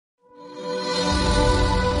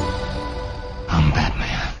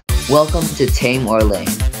Welcome to Tame or Lame.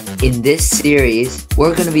 In this series,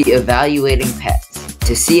 we're going to be evaluating pets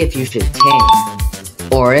to see if you should tame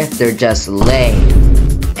or if they're just lame.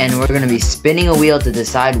 And we're going to be spinning a wheel to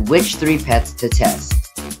decide which 3 pets to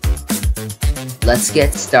test. Let's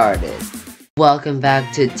get started. Welcome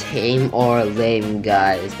back to Tame or Lame,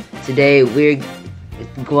 guys. Today we're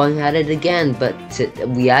going at it again, but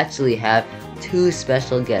we actually have 2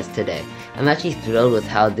 special guests today. I'm actually thrilled with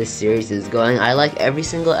how this series is going. I like every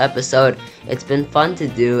single episode. It's been fun to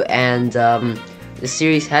do, and the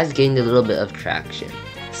series has gained a little bit of traction.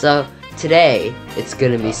 So today, it's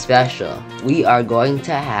gonna be special. We are going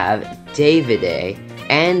to have David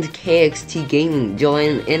and KXT Gaming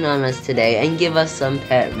join in on us today and give us some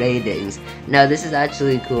pet ratings. Now, this is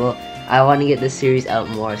actually cool. I want to get this series out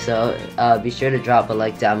more, so be sure to drop a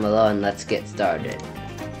like down below and let's get started.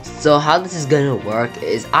 So how this is gonna work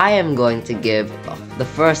is I am going to give the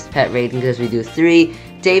first pet rating because we do 3.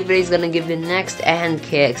 David is gonna give the next, and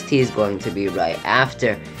KXT is going to be right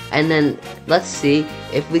after. And then let's see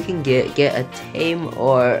if we can get a tame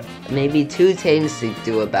or maybe 2 tames to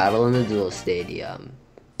do a battle in the duel stadium.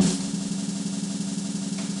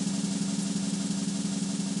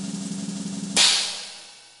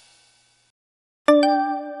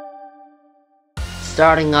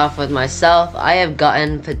 Starting off with myself, I have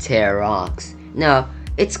gotten Pterox. Now,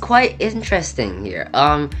 it's quite interesting here.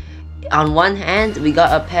 On one hand, we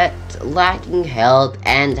got a pet lacking health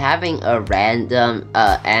and having a random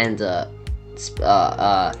and 2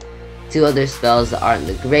 other spells that aren't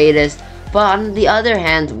the greatest. But on the other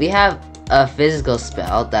hand, we have a physical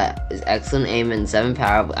spell that is excellent aim and 7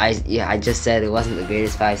 power. I just said it wasn't the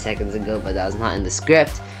greatest 5 seconds ago, but that was not in the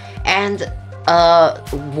script. And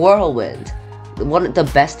Whirlwind, one of the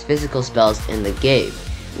best physical spells in the game.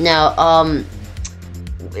 Now,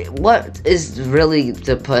 what is really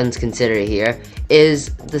to put into consider here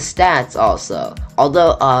is the stats also.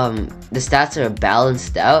 Although the stats are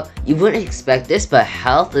balanced out, you wouldn't expect this, but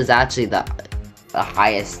health is actually the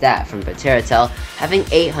highest stat from Pterotal, having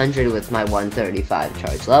 800 with my 135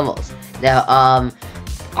 charge levels. Now,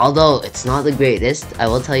 although it's not the greatest, I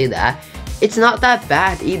will tell you that, it's not that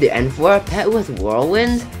bad either. And for a pet with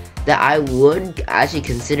Whirlwind that I would actually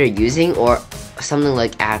consider using, or something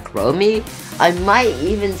like Acromy, I might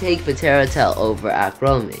even take Pterotal over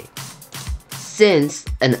Acromy, since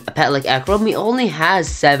a pet like Acromy only has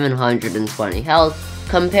 720 health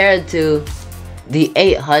compared to the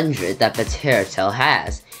 800 that Pterotal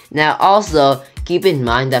has. Now, also keep in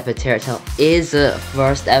mind that Pterotal is a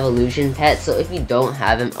first evolution pet, so if you don't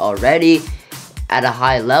have him already at a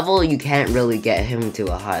high level, you can't really get him to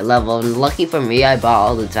a high level. And lucky for me, I bought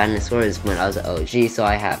all the dinosaurs when I was an OG, so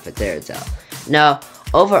I have Pterotal. Now,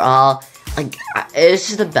 overall, like, it's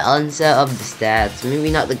just a balance out of the stats.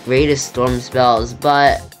 Maybe not the greatest storm spells,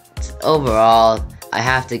 but overall, I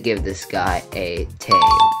have to give this guy a tame.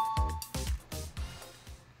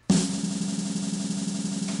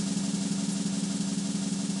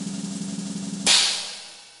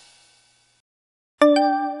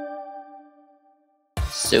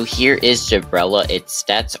 So here is Jabrella. Its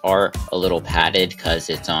stats are a little padded because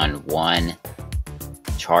it's on 1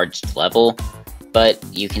 charged level, but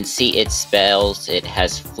you can see its spells. It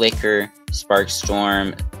has Flicker, Spark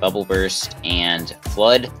Storm, Bubble Burst, and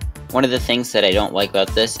Flood. One of the things that I don't like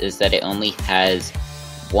about this is that it only has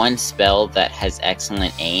 1 spell that has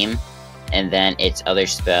excellent aim, and then its other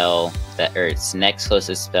spell, its next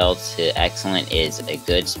closest spell to excellent is a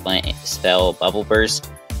good spell, Bubble Burst.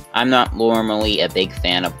 I'm not normally a big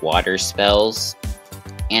fan of water spells,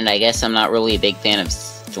 and I guess I'm not really a big fan of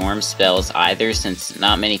storm spells either, since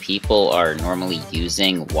not many people are normally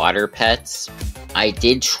using water pets. I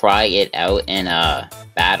did try it out in a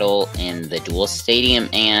battle in the duel stadium,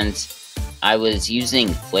 and I was using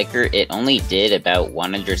Flicker. It only did about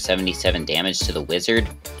 177 damage to the wizard.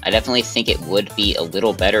 I definitely think it would be a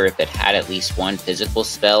little better if it had at least 1 physical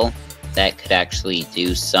spell that could actually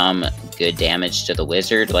do some good damage to the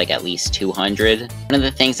wizard, like at least 200. One of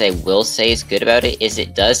the things I will say is good about it is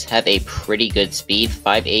it does have a pretty good speed.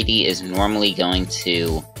 580 is normally going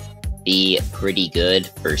to be pretty good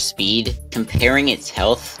for speed. Comparing its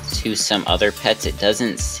health to some other pets, it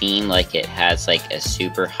doesn't seem like it has like a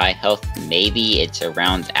super high health. Maybe it's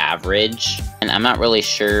around average, and I'm not really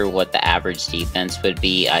sure what the average defense would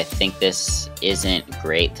be. I think this isn't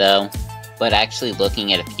great though. But actually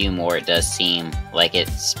looking at a few more, it does seem like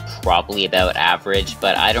it's probably about average,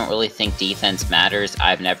 but I don't really think defense matters.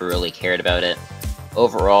 I've never really cared about it.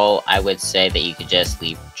 Overall, I would say that you could just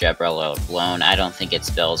leave Jabrella alone. I don't think its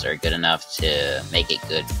spells are good enough to make it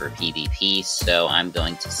good for PvP, so I'm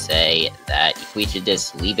going to say that we should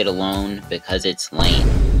just leave it alone because it's lame.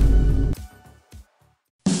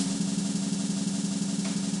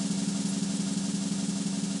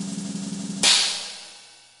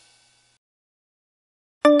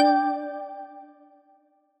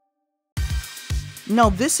 Now,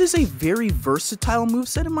 this is a very versatile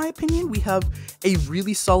moveset in my opinion. We have a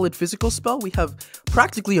really solid physical spell. We have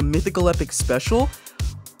practically a mythical epic special,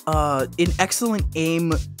 an excellent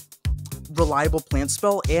aim, reliable plant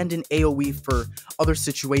spell, and an AoE for other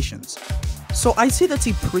situations. So I'd say that's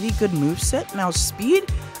a pretty good moveset. Now, speed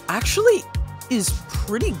actually is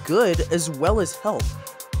pretty good as well as health.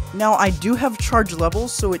 Now, I do have charge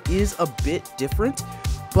levels, so it is a bit different,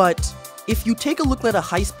 but if you take a look at a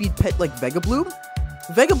high-speed pet like Vegabloom,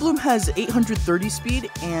 Vegabloom has 830 speed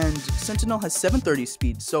and Sentinel has 730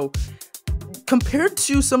 speed, so compared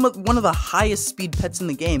to one of the highest speed pets in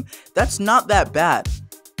the game, that's not that bad.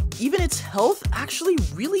 Even its health actually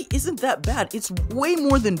really isn't that bad. It's way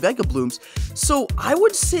more than Vegabloom's, so I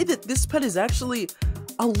would say that this pet is actually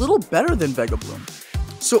a little better than Vegabloom.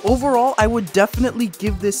 So overall, I would definitely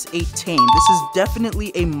give this a Tame. This is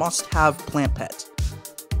definitely a must-have plant pet.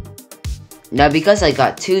 Now, because I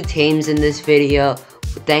got 2 Tames in this video,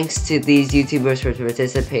 thanks to these YouTubers for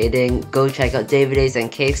participating. Go check out David A's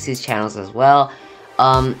and KXT's channels as well.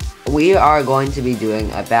 We are going to be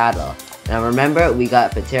doing a battle. Now remember, we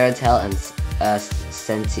got Pterodactyl and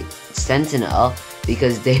Sentinel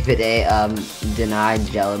because David A denied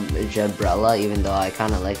Jabrella, even though I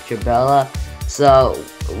kind of like Jabrella. So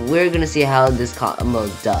we're gonna see how this combo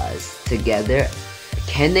does together.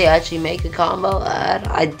 Can they actually make a combo?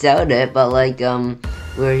 I doubt it, but like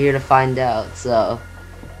we're here to find out. So.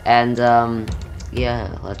 And,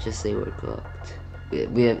 yeah, let's just say we're cooked.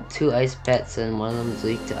 We have 2 ice pets and one of them is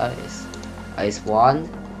weak to ice. Ice Wand.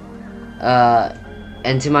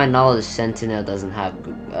 And to my knowledge, Sentinel doesn't have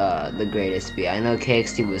the greatest speed. I know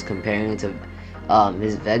KXT was comparing it to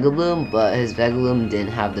his Vegabloom, but his Vegabloom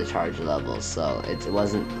didn't have the charge levels, so it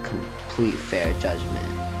wasn't complete fair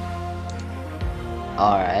judgment.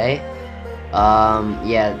 Alright.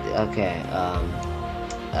 Yeah, okay.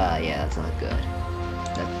 Yeah, that's not good.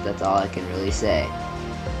 That's all I can really say.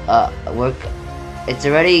 It's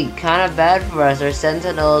already kind of bad for us. Our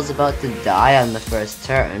Sentinel is about to die on the first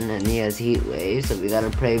turn, and he has Heat Wave, so we gotta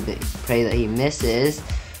pray that he misses.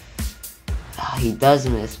 Oh, he does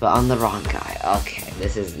miss, but on the wrong guy. Okay,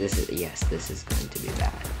 this is going to be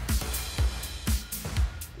bad.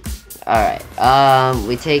 Alright,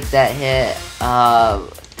 we take that hit.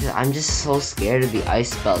 I'm just so scared of the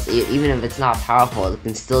ice spells. Even if it's not powerful, it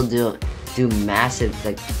can still do massive,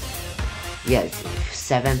 like, yeah,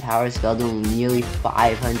 7 power spell doing nearly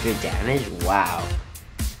 500 damage. Wow.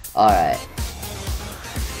 Alright.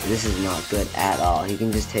 This is not good at all. He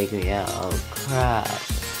can just take me out. Oh crap.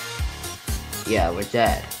 Yeah, we're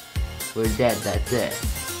dead. We're dead, that's it.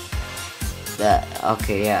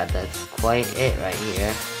 Okay, yeah, that's quite it right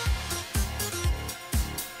here.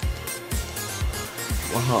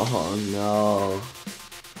 Oh no.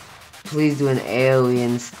 Please do an AoE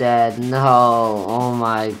instead. No. Oh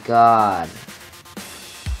my god.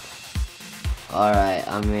 Alright,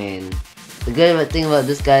 I mean, the good thing about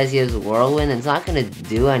this guy is he has Whirlwind. It's not gonna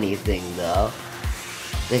do anything though.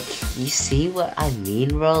 Like, you see what I mean,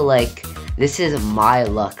 bro? Like, this is my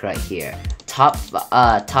luck right here. Top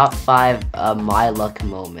 5 my luck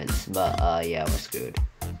moments. But yeah, we're screwed.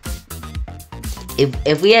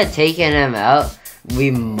 If we had taken him out,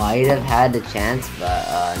 we might have had the chance, but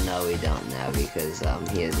no, we don't now because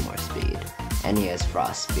he has more speed and he has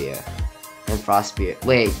Frost Spear. And Frost Spear.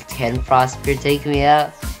 Wait, can Frost Spear take me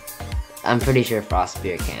out? I'm pretty sure Frost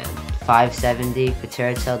Spear can. 570.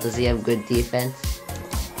 Pterodactyl, does he have good defense?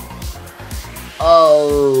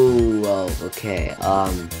 Oh, okay.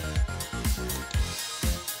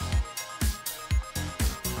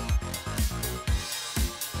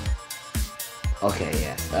 Okay,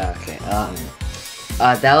 yes. Okay.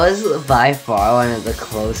 That was by far one of the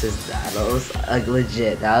closest battles. Like,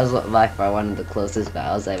 legit, that was by far one of the closest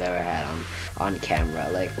battles I've ever had on camera.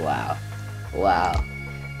 Like, wow. Wow.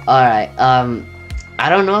 Alright, I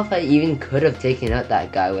don't know if I even could have taken out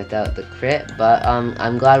that guy without the crit, but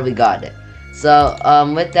I'm glad we got it. So,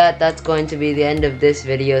 with that, that's going to be the end of this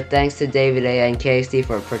video. Thanks to David A and KXT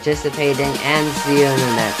for participating, and see you in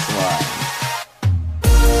the next one.